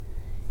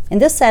In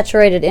this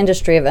saturated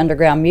industry of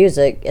underground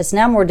music, it's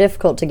now more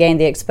difficult to gain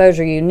the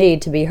exposure you need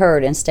to be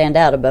heard and stand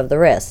out above the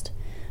rest.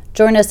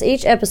 Join us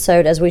each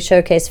episode as we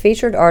showcase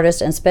featured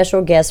artists and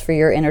special guests for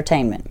your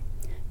entertainment.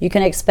 You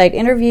can expect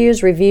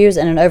interviews, reviews,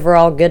 and an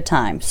overall good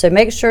time, so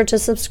make sure to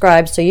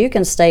subscribe so you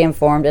can stay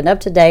informed and up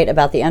to date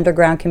about the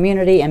underground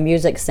community and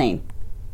music scene.